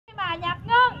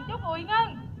Bụi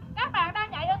ngưng. Các bạn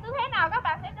đang nhảy ở tư thế nào các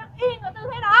bạn sẽ đứng yên ở tư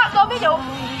thế đó. Cô ví dụ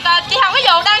chị Hằng ví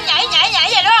dụ đang nhảy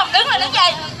vậy đúng không? Đứng là đứng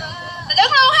vậy.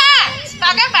 Đứng luôn ha.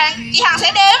 Và các bạn, chị Hằng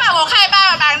sẽ đếm mà 1, 2,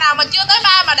 3 và bạn nào mà chưa tới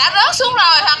 3 mà đã rớt xuống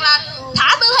rồi hoặc là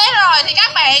thả tư thế rồi thì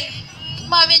các bạn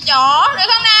mời về chỗ, được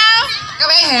không nào? Các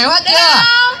bé hiểu hết chưa?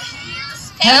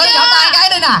 Hiểu vỗ tay cái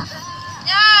đi nè.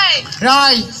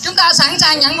 Rồi, chúng ta sẵn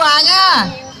sàng nhận quà nha.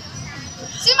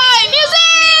 Xin mời music.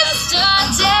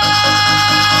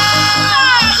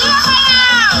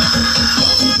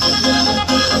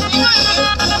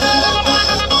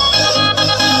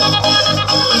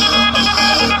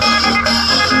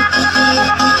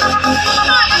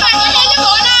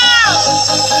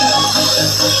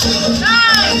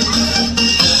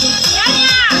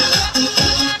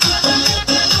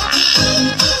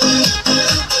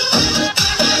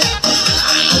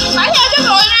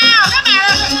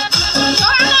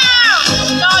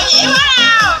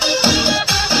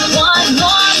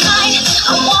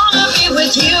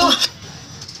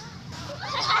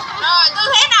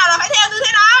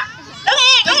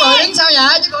 Đứng sao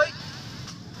vậy chứ cô?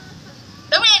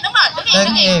 Đứng yên, đúng rồi, đứng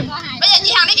yên. Bây giờ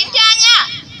chị Hằng đi kiểm tra nha.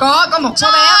 Có một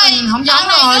số bé mình không giống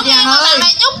rồi chị Hằng ơi. Bạn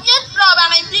này nhúc nhích rồi,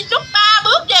 bạn này đi chút 3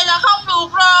 bước vậy là không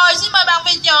được rồi. Xin mời bạn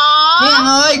về chỗ. Chị Hằng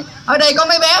ơi, ở đây có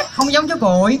mấy bé không giống chú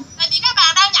Cuội. Tại vì các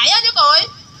bạn đang nhảy á chú Cuội,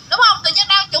 đúng không? Tự nhiên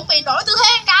đang chuẩn bị đổi tư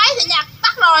thế một cái thì nhạc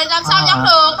tắt rồi, làm sao giống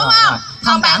được, đúng không?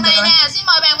 Còn bạn này nè, xin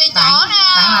mời bạn về chỗ nào.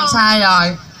 Bạn làm sai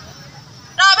rồi.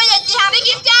 Rồi bây giờ chị Hằng đi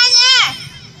kiểm tra nha.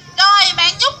 Rồi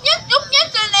bạn nhúc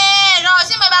nhích rồi nè. Rồi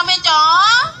xin mời bạn về chỗ.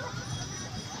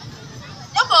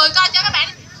 Chú Cuội coi cho các bạn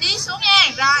đi xuống nha.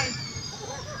 Rồi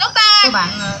chúng ta Các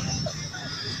bạn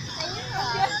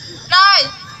rồi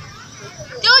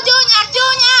chưa nhạc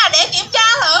chưa nha, để kiểm tra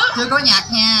thử. chưa có nhạc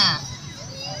nha.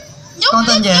 Nhúc Con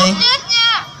tên gì? Nhúc nhích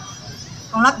nha.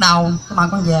 Con lắc đầu, các bạn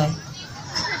con về.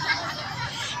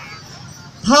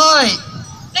 Thôi.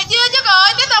 Được chưa chú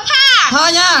Cuội, tiếp tục ha.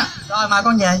 Thôi nha. Rồi mời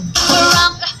con về.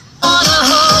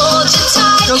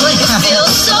 Chưa có nhạc.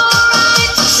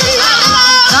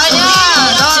 Rồi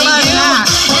nha, rồi lên nha.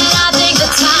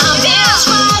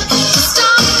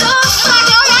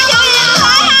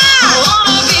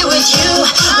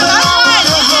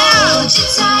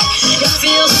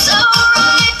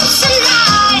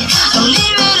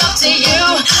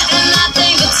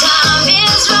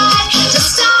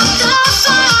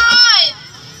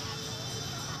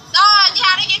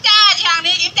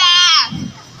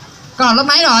 Con học lớp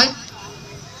mấy rồi?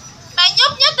 Bạn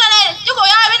nhúc nhích ra đây. Chú Cuội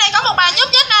ơi, bên này có một bạn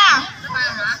nhúc nhích nè.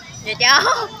 Dạ cháu.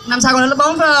 Năm sau con lên lớp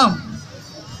 4 phải không?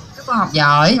 Chú con học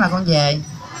giỏi mà con về.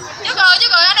 Chú Cuội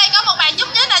ở đây có một bạn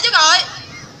nhúc nhích nè chú Cuội.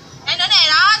 Đây nữa nè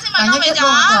đó, xin mời con về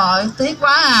chỗ. Rồi, tiếc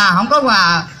quá à, không có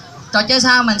quà. Trò chơi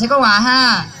sau mình sẽ có quà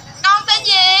ha. Con tên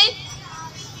gì?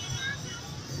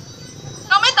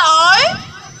 Con mấy tuổi?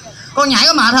 Con nhảy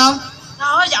có mệt không? Trời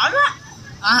ơi, giỏi quá.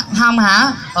 Không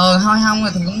hả? Thôi không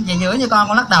thì cũng về giữa như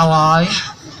con lắc đầu rồi.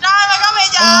 Rồi mời con về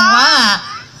chỗ. Buồn quá à.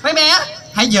 Mấy bé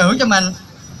hãy giữ cho mình.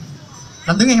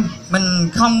 Làm đứng im.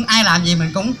 Mình không ai làm gì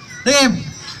mình cũng đứng im.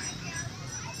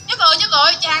 Chú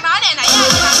Cuội, chị Hằng nói này nãy giờ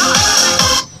chị Hằng nói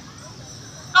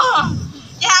hỏi.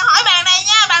 Chị Hằng hỏi bạn này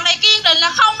nha, bạn này kiên định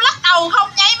là không lắc đầu, không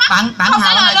nháy mắt. Bạn không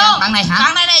Hào nói lời luôn. bạn này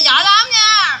hả? Bạn này giỏi lắm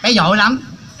nha. Cái dội lắm.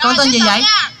 Con tên gì vậy?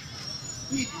 Nha.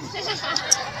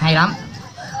 Hay lắm.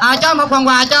 Cho một phần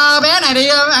quà cho bé này đi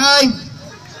bạn ơi.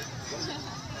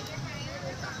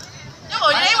 Chú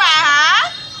Cuội đi lấy quà hả?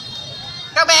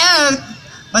 Các bé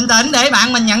bình tĩnh để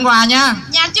bạn mình nhận quà nha.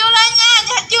 Nhạc chưa lên nha,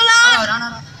 nhạc chưa lên. Đó.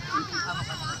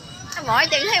 Mỗi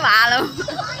chân thấy bà luôn.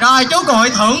 Rồi chú Cuội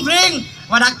thưởng riêng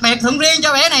và đặc biệt thưởng riêng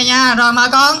cho bé này nha. Rồi mời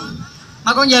con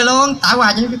về luôn, tặng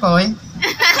quà cho chú Cuội.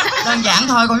 Đơn giản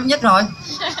thôi, con nhích rồi.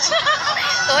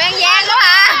 Tụi ăn gian quá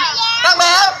à. Các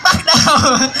bé bắt đầu.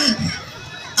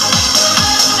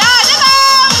 Rồi tiếp tục.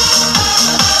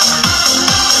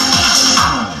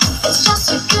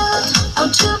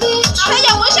 Thể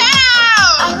dục buổi sáng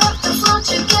nào.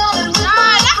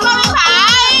 Rồi lắc qua bên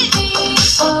phải.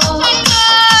 Xoay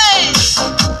người.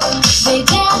 Rồi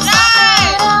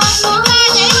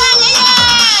nhảy qua.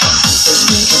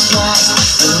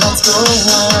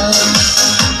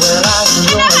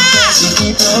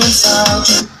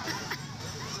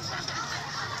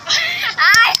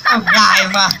 Ai dài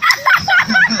mà.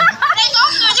 Đây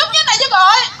có người giúp nhất này chứ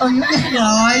Cuội. Con giúp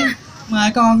rồi.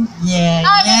 Mời con về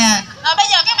nha. Rồi bây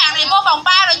giờ các bạn này vô vòng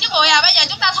 3 rồi chứ Cuội à. Bây giờ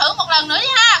chúng ta thử một lần nữa đi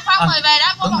ha. Khoan mời về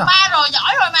đã, vô vòng 3 rồi,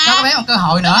 giỏi rồi mà. Cho các bé một cơ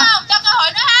hội nữa. Đúng không? Cho cơ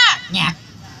hội nữa ha. Nhạc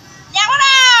bắt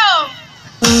đầu.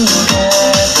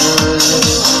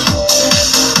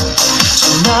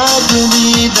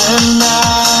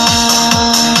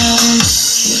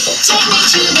 Take me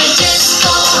to the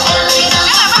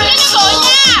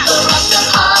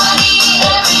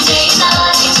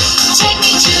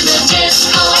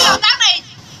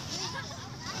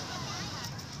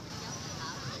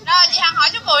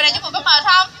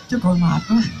Chứ cội mệt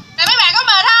quá. Rồi mấy bạn có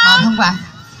mệt Mệt không? không bạn?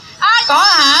 Có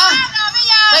hả? Rồi bây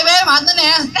giờ Đây bé mệt nữa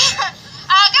nè.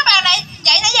 các bạn này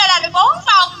vậy nãy giờ là được 4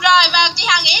 vòng rồi, và chị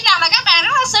Hằng nghĩ rằng là các bạn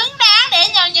rất là xứng đáng để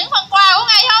nhận những phần quà của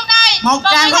ngày hôm nay. Một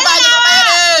tràng pháo tay cho